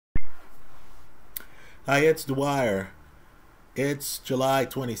Hi, it's Dwyer. It's July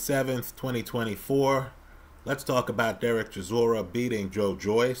 27th, 2024. Let's talk about Derek Chisora beating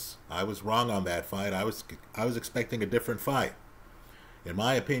Joyce. I was wrong on that fight. I was expecting a different fight. In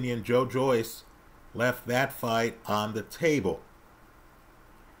my opinion, Joyce left that fight on the table.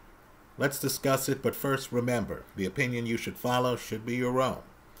 Let's discuss it, but first remember, the opinion you should follow should be your own.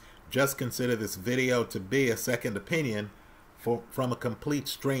 Just consider this video to be a second opinion from a complete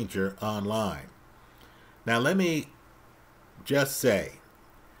stranger online. Now let me just say,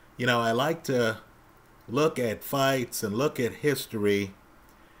 I like to look at fights and look at history.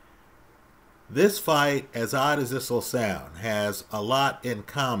 This fight, as odd as this will sound, has a lot in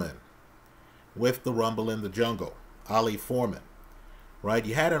common with the Rumble in the Jungle, Ali Foreman. Right?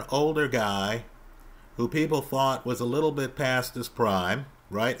 You had an older guy who people thought was a little bit past his prime,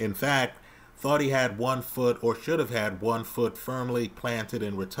 right? In fact, thought he had one foot or should have had one foot firmly planted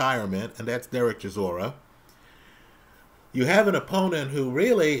in retirement, and that's Derek Chisora. You have an opponent who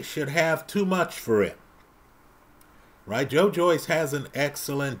really should have too much for him. Right? Joyce has an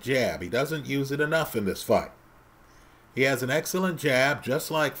excellent jab. He doesn't use it enough in this fight. He has an excellent jab, just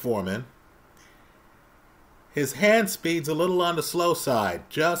like Foreman. His hand speed's a little on the slow side,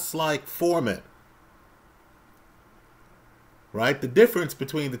 just like Foreman. Right? The difference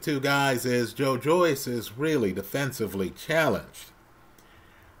between the two guys is Joyce is really defensively challenged.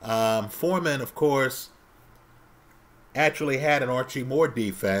 Foreman, of course, actually had an Archie Moore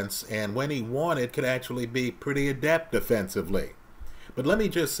defense, and when he wanted, could actually be pretty adept defensively. But let me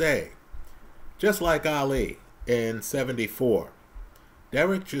just say, just like Ali in '74,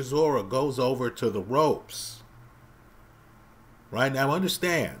 Derek Chisora goes over to the ropes. Right? Now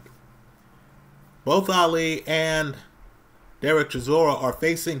understand, both Ali and Derek Chisora are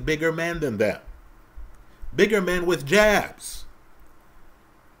facing bigger men than them. Bigger men with jabs.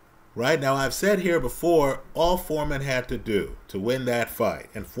 Right? Now, I've said here before, all Foreman had to do to win that fight,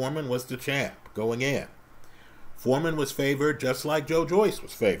 and Foreman was the champ going in. Foreman was favored just like Joyce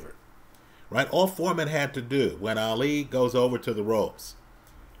was favored. Right? All Foreman had to do when Ali goes over to the ropes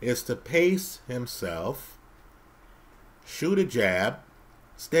is to pace himself, shoot a jab,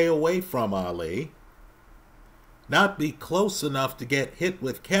 stay away from Ali, not be close enough to get hit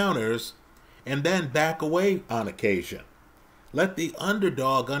with counters, and then back away on occasion. Let the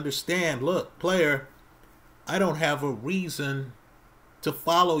underdog understand, look, player, I don't have a reason to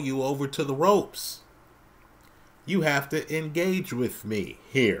follow you over to the ropes. You have to engage with me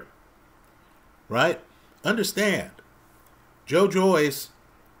here. Right? Understand, Joyce,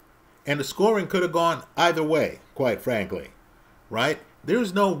 and the scoring could have gone either way, quite frankly. Right?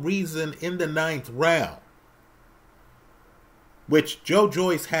 There's no reason in the 9th round, which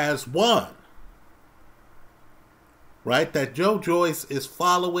Joyce has won, right, that Joyce is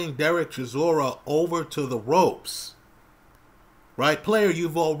following Derek Chisora over to the ropes. Right, player,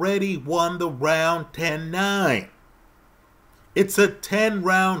 you've already won the round 10-9. It's a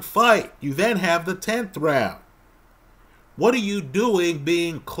 10-round fight. You then have the 10th round. What are you doing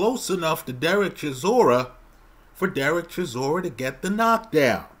being close enough to Derek Chisora for Derek Chisora to get the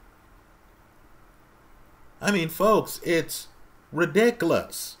knockdown? I mean, folks, it's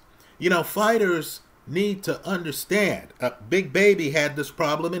ridiculous. Fighters need to understand. Big Baby had this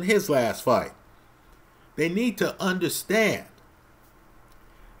problem in his last fight. They need to understand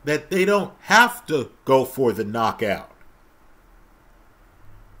that they don't have to go for the knockout.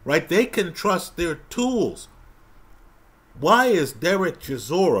 Right? They can trust their tools. Why is Derek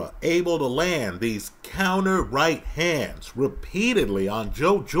Chisora able to land these counter right hands repeatedly on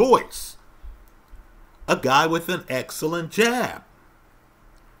Joyce? A guy with an excellent jab.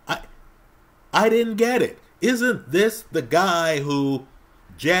 I didn't get it. Isn't this the guy who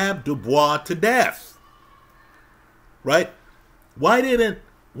jabbed Dubois to death? Right? Why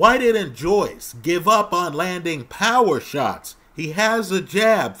didn't Joyce give up on landing power shots? He has a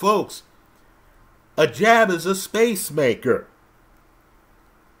jab, folks. A jab is a space maker.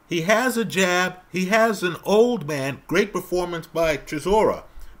 He has a jab. He has an old man. Great performance by Chisora.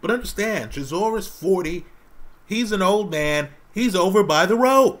 But understand, Chisora's 40. He's an old man. He's over by the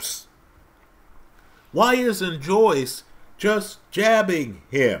ropes. Why isn't Joyce just jabbing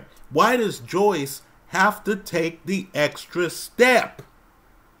him? Why does Joyce have to take the extra step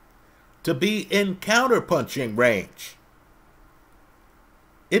to be in counterpunching range?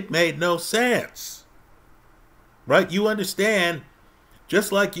 It made no sense. Right? You understand,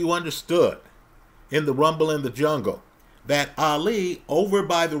 just like you understood in the Rumble in the Jungle, that Ali, over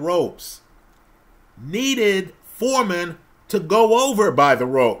by the ropes, needed Foreman to go over by the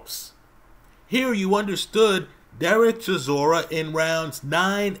ropes. Here you understood Derek Chisora in rounds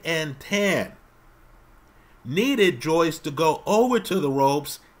 9 and 10 needed Joyce to go over to the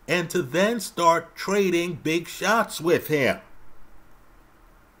ropes and to then start trading big shots with him.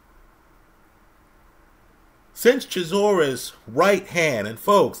 Since Chisora's right hand, and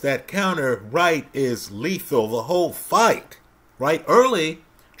folks, that counter right is lethal the whole fight, right? Early,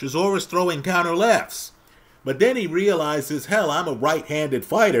 Chisora's throwing counter lefts, but then he realizes, hell, I'm a right-handed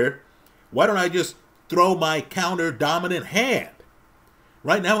fighter. Why don't I just throw my counter dominant hand?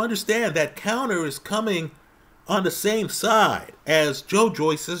 Right now, understand that counter is coming on the same side as Joe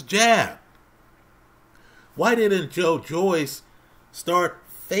Joyce's jab. Why didn't Joe Joyce start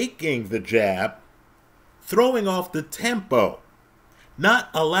faking the jab, throwing off the tempo, not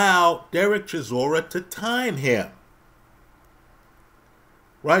allow Derek Chisora to time him?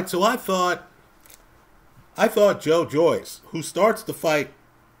 Right, so I thought Joe Joyce, who starts the fight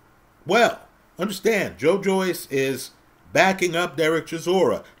well, understand, Joe Joyce is backing up Derek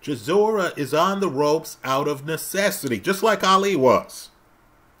Chisora. Chisora is on the ropes out of necessity, just like Ali was.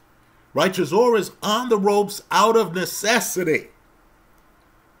 Right, Chisora is on the ropes out of necessity.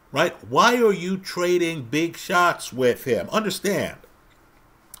 Right, why are you trading big shots with him? Understand,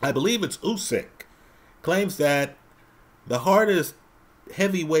 I believe it's Usyk claims that the hardest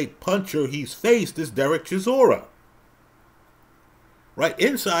heavyweight puncher he's faced is Derek Chisora. Right,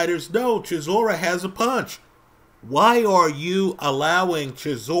 insiders know Chisora has a punch. Why are you allowing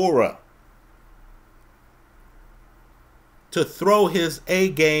Chisora to throw his A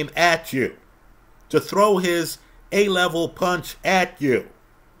game at you, to throw his A-level punch at you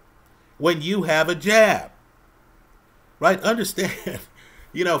when you have a jab? Right, understand,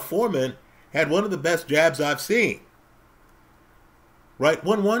 Foreman had one of the best jabs I've seen. Right,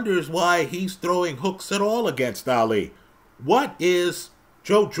 one wonders why he's throwing hooks at all against Ali. What is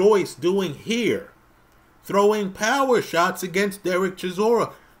Joe Joyce doing here? Throwing power shots against Derek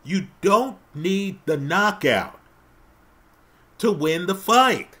Chisora. You don't need the knockout to win the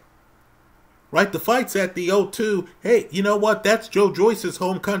fight. Right, the fight's at the O2. Hey, you know what? That's Joe Joyce's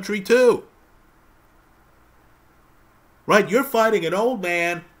home country too. Right, you're fighting an old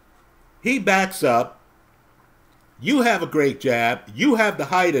man. He backs up. You have a great jab. You have the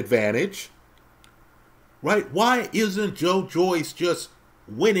height advantage. Right? Why isn't Joe Joyce just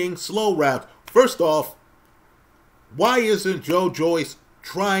winning slow rounds? First off, why isn't Joe Joyce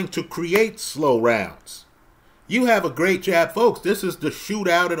trying to create slow rounds? You have a great jab, folks. This is the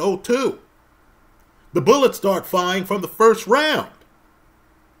shootout at O2. The bullets start flying from the first round.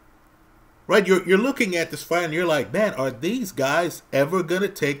 Right? You're looking at this fight and you're like, man, are these guys ever going to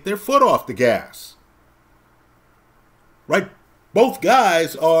take their foot off the gas? Right? Both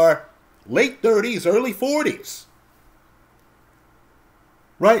guys are late 30s, early 40s.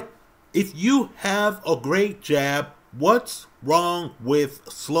 Right? If you have a great jab, what's wrong with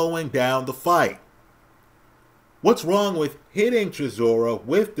slowing down the fight? What's wrong with hitting Chisora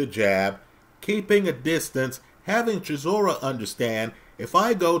with the jab, keeping a distance, having Chisora understand, if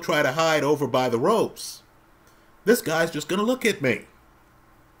I go try to hide over by the ropes, this guy's just going to look at me.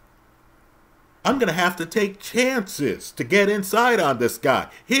 I'm going to have to take chances to get inside on this guy.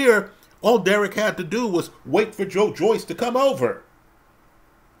 Here, all Derek had to do was wait for Joe Joyce to come over.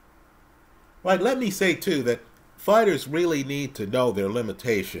 Right, let me say, too, that fighters really need to know their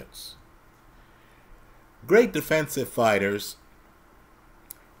limitations. Great defensive fighters,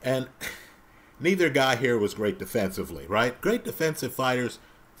 and neither guy here was great defensively, right? Great defensive fighters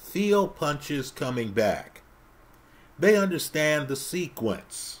feel punches coming back. They understand the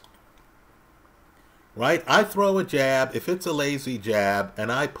sequence. Right? I throw a jab. If it's a lazy jab and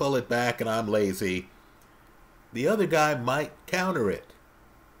I pull it back and I'm lazy, the other guy might counter it.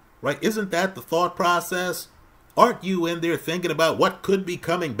 Right? Isn't that the thought process? Aren't you in there thinking about what could be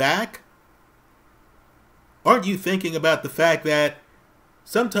coming back? Aren't you thinking about the fact that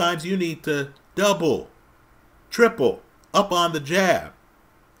sometimes you need to double, triple up on the jab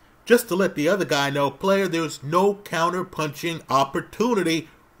just to let the other guy know, player, there's no counter punching opportunity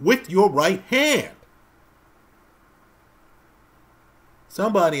with your right hand?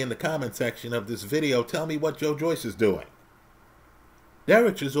 Somebody in the comment section of this video tell me what Joe Joyce is doing.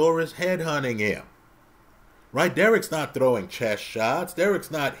 Derek Chisora is headhunting him. Right? Derek's not throwing chest shots. Derek's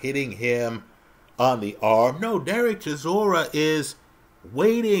not hitting him on the arm. No, Derek Chisora is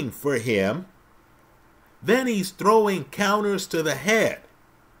waiting for him. Then he's throwing counters to the head.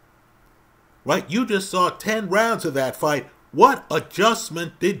 Right? You just saw 10 rounds of that fight. What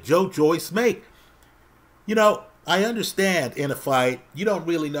adjustment did Joe Joyce make? I understand in a fight, you don't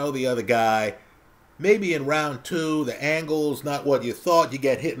really know the other guy. Maybe in round 2, the angle's not what you thought. You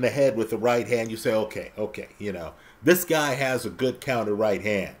get hit in the head with the right hand. You say, okay, this guy has a good counter right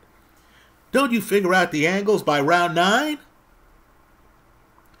hand. Don't you figure out the angles by round 9?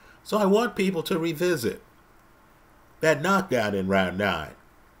 So I want people to revisit that knockdown in round 9.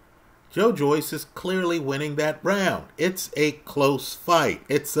 Joe Joyce is clearly winning that round. It's a close fight.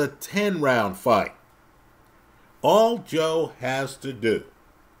 It's a 10-round fight. All Joe has to do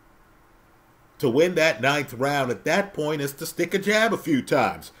to win that 9th round at that point is to stick a jab a few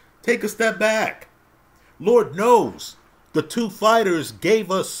times. Take a step back. Lord knows the two fighters gave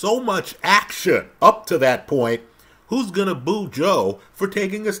us so much action up to that point. Who's going to boo Joe for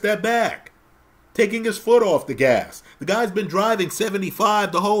taking a step back? Taking his foot off the gas. The guy's been driving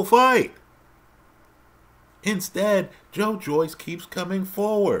 75 the whole fight. Instead, Joe Joyce keeps coming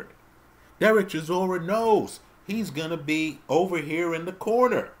forward. Derek Chisora knows he's going to be over here in the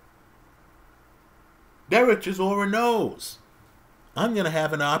corner. Derek Chisora knows I'm going to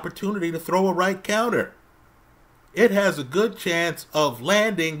have an opportunity to throw a right counter. It has a good chance of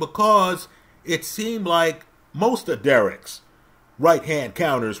landing because it seemed like most of Derek's right-hand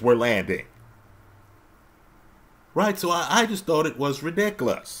counters were landing. Right, so I just thought it was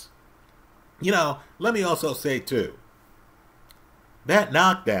ridiculous. You know, let me also say, too, that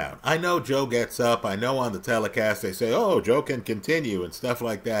knockdown, I know Joe gets up, I know on the telecast they say, oh, Joe can continue and stuff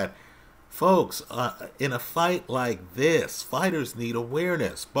like that. Folks, in a fight like this, fighters need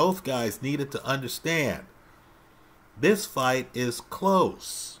awareness. Both guys needed to understand this fight is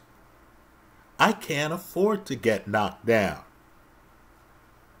close. I can't afford to get knocked down.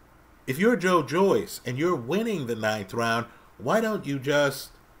 If you're Joe Joyce and you're winning the 9th round, why don't you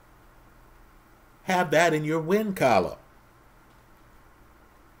just have that in your win column?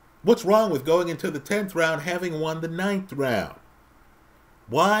 What's wrong with going into the 10th round having won the 9th round?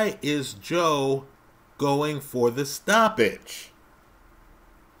 Why is Joe going for the stoppage?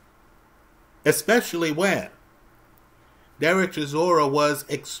 Especially when Derek Chisora was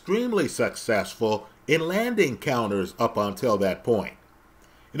extremely successful in landing counters up until that point.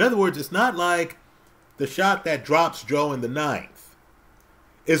 In other words, it's not like the shot that drops Joe in the 9th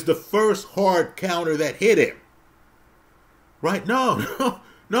is the first hard counter that hit him. Right? No.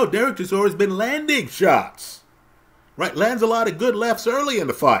 Derek Chisora has been landing shots. Right? Lands a lot of good lefts early in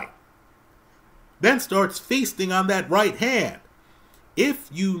the fight. Then starts feasting on that right hand. If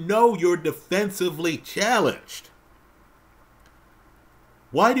you know you're defensively challenged,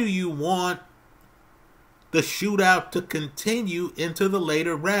 why do you want the shootout to continue into the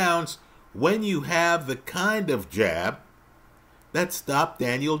later rounds when you have the kind of jab that stopped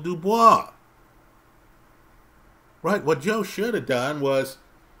Daniel Dubois? Right? What Joe should have done was,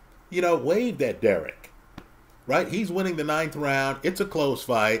 waved at Derek. Right? He's winning the 9th round. It's a close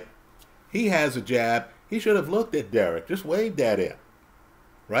fight. He has a jab. He should have looked at Derek. Just waved at him.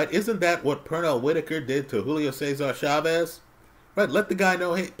 Right? Isn't that what Pernell Whitaker did to Julio Cesar Chavez? Right, let the guy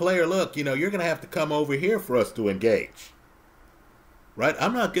know, hey, player, look, you're going to have to come over here for us to engage. Right,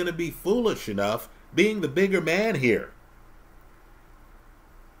 I'm not going to be foolish enough, being the bigger man here,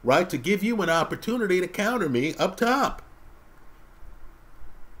 right, to give you an opportunity to counter me up top.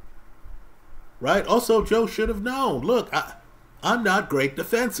 Right, also, Joe should have known, look, I'm not great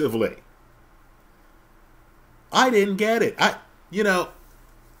defensively. I didn't get it.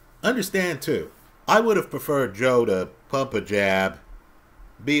 Understand, too, I would have preferred Joe to pump a jab,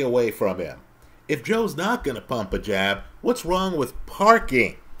 be away from him. If Joe's not going to pump a jab, what's wrong with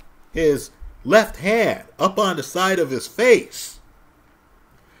parking his left hand up on the side of his face?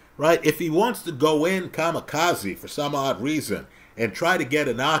 Right? If he wants to go in kamikaze for some odd reason and try to get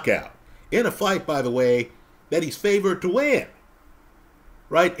a knockout, in a fight, by the way, that he's favored to win.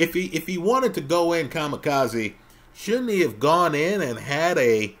 Right? If he wanted to go in kamikaze, shouldn't he have gone in and had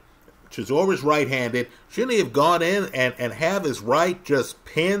Chisora's right-handed, shouldn't he have gone in and have his right just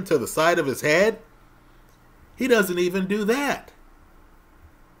pinned to the side of his head? He doesn't even do that.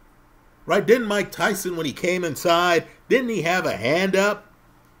 Right? Didn't Mike Tyson, when he came inside, didn't he have a hand up?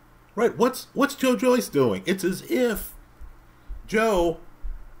 Right? What's Joe Joyce doing? It's as if Joe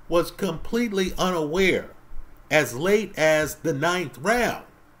was completely unaware, as late as the 9th round,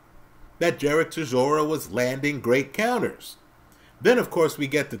 that Derek Chisora was landing great counters. Then, of course, we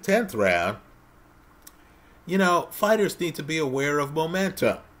get the 10th round. Fighters need to be aware of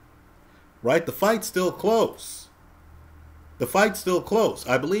momentum. Right? The fight's still close.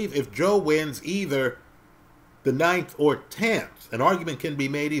 I believe if Joe wins either the 9th or 10th, an argument can be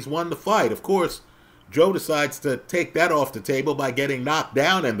made he's won the fight. Of course, Joe decides to take that off the table by getting knocked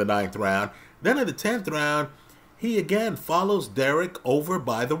down in the 9th round. Then in the 10th round, he again follows Derek over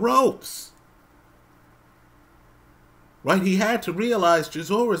by the ropes. Right? He had to realize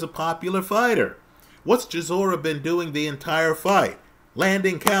Chisora is a popular fighter. What's Chisora been doing the entire fight?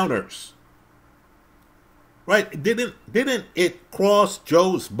 Landing counters. Right? Didn't it cross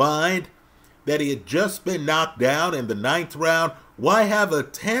Joe's mind that he had just been knocked down in the 9th round? Why have a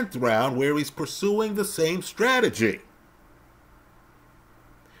 10th round where he's pursuing the same strategy?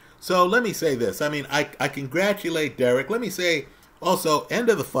 So let me say this. I mean, I congratulate Derek. Let me say also, end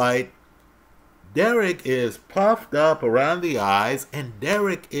of the fight, Derek is puffed up around the eyes and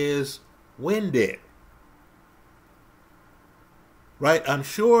Derek is winded. Right? I'm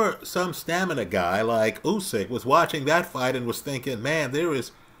sure some stamina guy like Usyk was watching that fight and was thinking, man, there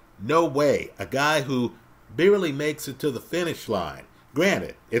is no way a guy who barely makes it to the finish line.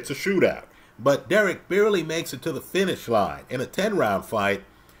 Granted, it's a shootout, but Derek barely makes it to the finish line in a 10-round fight.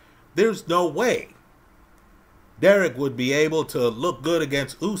 There's no way Derek would be able to look good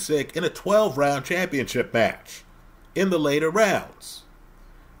against Usyk in a 12-round championship match in the later rounds.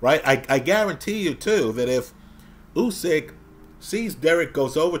 Right? I guarantee you, too, that if Usyk sees Derek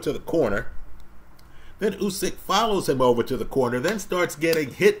goes over to the corner, then Usyk follows him over to the corner, then starts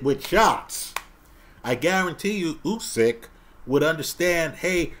getting hit with shots. I guarantee you Usyk would understand,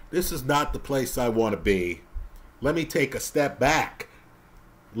 hey, this is not the place I want to be. Let me take a step back.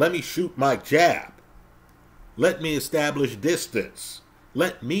 Let me shoot my jab. Let me establish distance.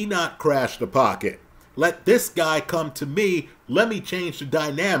 Let me not crash the pocket. Let this guy come to me. Let me change the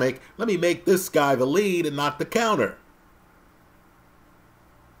dynamic. Let me make this guy the lead and not the counter.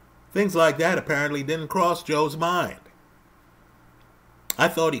 Things like that apparently didn't cross Joe's mind. I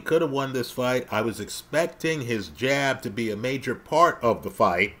thought he could have won this fight. I was expecting his jab to be a major part of the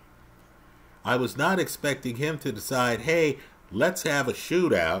fight. I was not expecting him to decide, hey, let's have a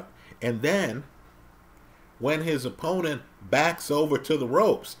shootout. And then, when his opponent backs over to the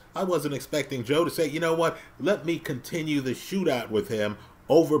ropes, I wasn't expecting Joe to say, you know what, let me continue the shootout with him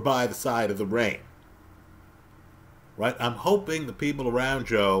over by the side of the ring. Right? I'm hoping the people around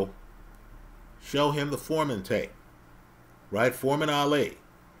Joe show him the Foreman tape, right? Foreman Ali,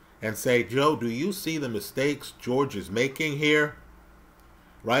 and say, Joe, do you see the mistakes George is making here?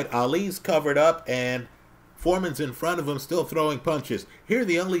 Right? Ali's covered up and Foreman's in front of him still throwing punches. Here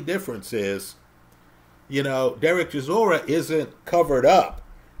the only difference is, you know, Derek Chisora isn't covered up.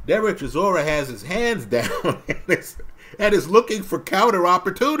 Derek Chisora has his hands down and is looking for counter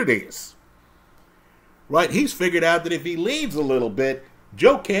opportunities. Right? He's figured out that if he leans a little bit,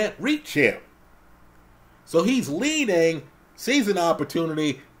 Joe can't reach him. So he's leaning, sees an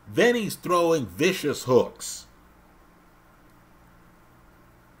opportunity, then he's throwing vicious hooks.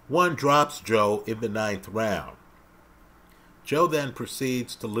 One drops Joe in the 9th round. Joe then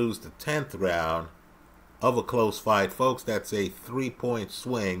proceeds to lose the 10th round of a close fight. Folks, that's a 3-point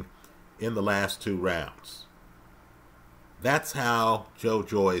swing in the last 2 rounds. That's how Joe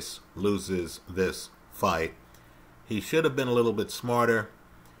Joyce loses this fight. He should have been a little bit smarter.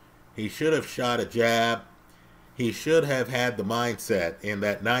 He should have shot a jab. He should have had the mindset in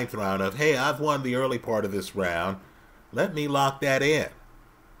that 9th round of, hey, I've won the early part of this round. Let me lock that in.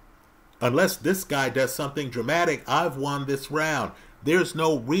 Unless this guy does something dramatic, I've won this round. There's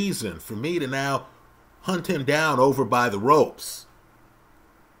no reason for me to now hunt him down over by the ropes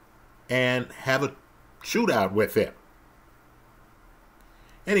and have a shootout with him.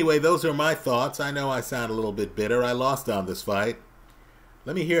 Anyway, those are my thoughts. I know I sound a little bit bitter. I lost on this fight.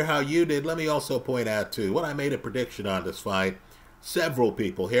 Let me hear how you did. Let me also point out, too, when I made a prediction on this fight, several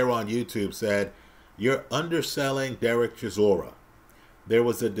people here on YouTube said, you're underselling Derek Chisora. There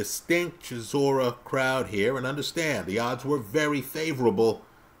was a distinct Chisora crowd here, and understand, the odds were very favorable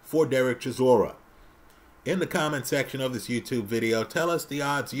for Derek Chisora. In the comment section of this YouTube video, tell us the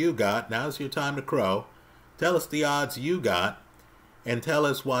odds you got. Now's your time to crow. Tell us the odds you got, and tell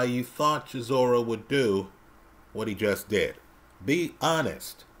us why you thought Chisora would do what he just did. Be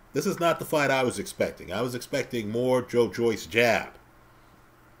honest. This is not the fight I was expecting. I was expecting more Joe Joyce jab,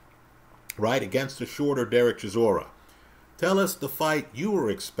 right, against a shorter Derek Chisora. Tell us the fight you were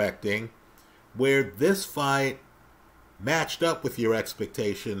expecting, where this fight matched up with your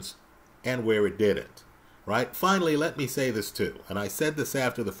expectations and where it didn't, right? Finally, let me say this too, and I said this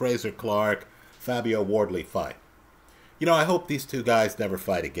after the Fraser Clark-Fabio Wardley fight. You know, I hope these two guys never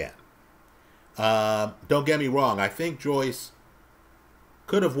fight again. Don't get me wrong. I think Joyce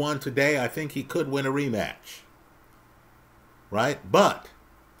could have won today. I think he could win a rematch, right? But,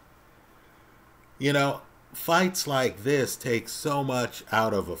 you know, fights like this take so much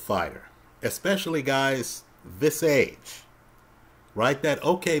out of a fighter, especially guys this age, right? That,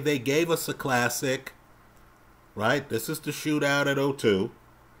 okay, they gave us a classic, right? This is the shootout at 02.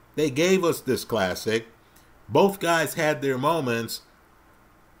 They gave us this classic. Both guys had their moments.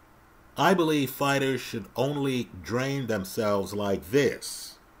 I believe fighters should only drain themselves like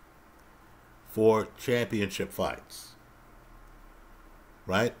this for championship fights.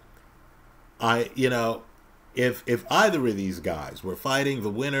 Right? If either of these guys were fighting the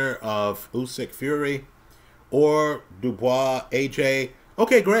winner of Usyk Fury or Dubois AJ,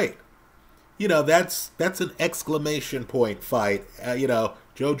 okay, great. That's an exclamation point fight.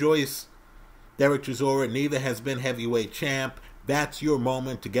 Joe Joyce, Derek Chisora, neither has been heavyweight champ. That's your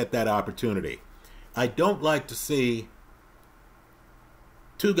moment to get that opportunity. I don't like to see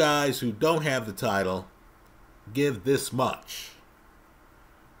two guys who don't have the title give this much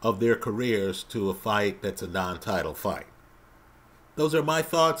of their careers to a fight that's a non-title fight. Those are my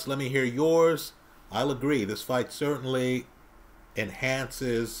thoughts. Let me hear yours. I'll agree. This fight certainly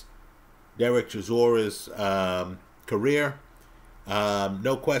enhances Derek Chisora's career.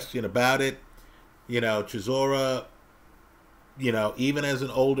 No question about it. Chisora, even as an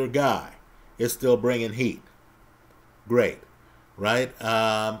older guy, is still bringing heat. Great, right?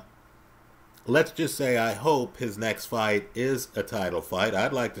 Let's just say I hope his next fight is a title fight.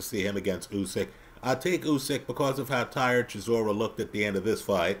 I'd like to see him against Usyk. I'll take Usyk because of how tired Chisora looked at the end of this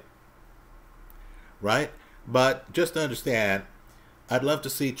fight. Right? But just to understand, I'd love to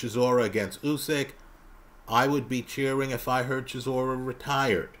see Chisora against Usyk. I would be cheering if I heard Chisora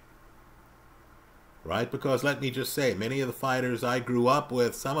retired. Right? Because let me just say, many of the fighters I grew up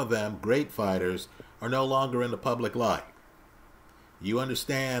with, some of them great fighters, are no longer in the public light. You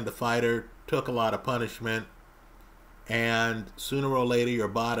understand the fighter took a lot of punishment, and sooner or later your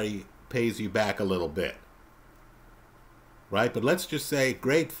body pays you back a little bit. Right? But let's just say,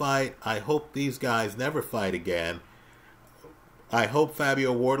 great fight. I hope these guys never fight again. I hope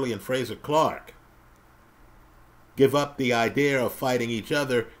Fabio Wardley and Fraser Clark give up the idea of fighting each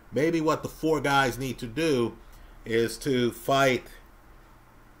other. Maybe what the four guys need to do is to fight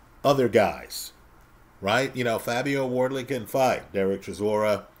other guys. Right? Fabio Wardley can fight Derek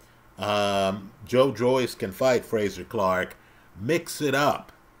Chisora. Joe Joyce can fight Fraser Clark. Mix it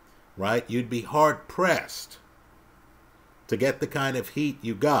up. Right? You'd be hard-pressed to get the kind of heat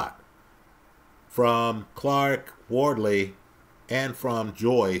you got from Clark, Wardley, and from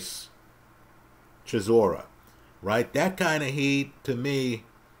Joyce, Chisora. Right? That kind of heat, to me,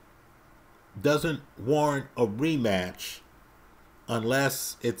 doesn't warrant a rematch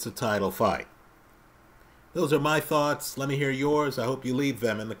unless it's a title fight. Those are my thoughts. Let me hear yours. I hope you leave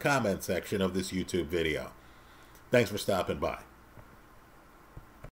them in the comment section of this YouTube video. Thanks for stopping by.